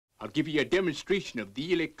I'll give you a demonstration of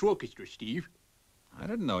the electro-orchestra, Steve. I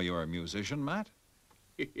didn't know you were a musician, Matt.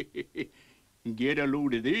 Get a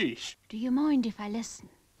load of this. Do you mind if I listen?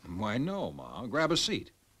 Why, no, Ma. Grab a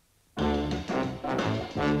seat.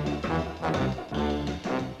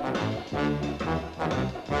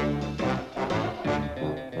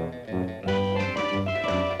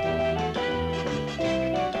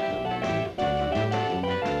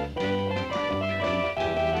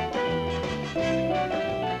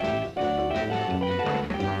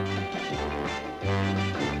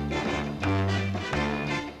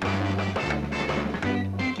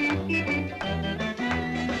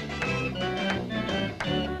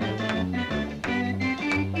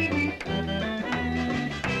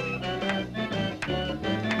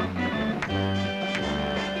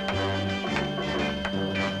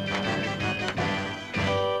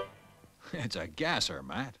 It's a gasser,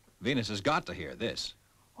 Matt. Venus has got to hear this.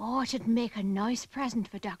 Oh, it'd make a nice present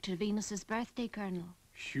for Dr. Venus's birthday, Colonel.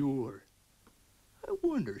 Sure. I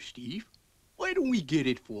wonder, Steve, why don't we get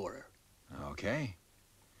it for her? Okay.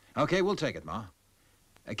 Okay, we'll take it, Ma.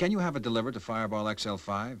 Can you have it delivered to Fireball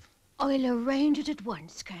XL5? I'll arrange it at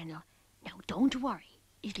once, Colonel. Now, don't worry.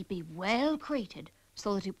 It'll be well crated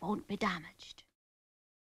so that it won't be damaged.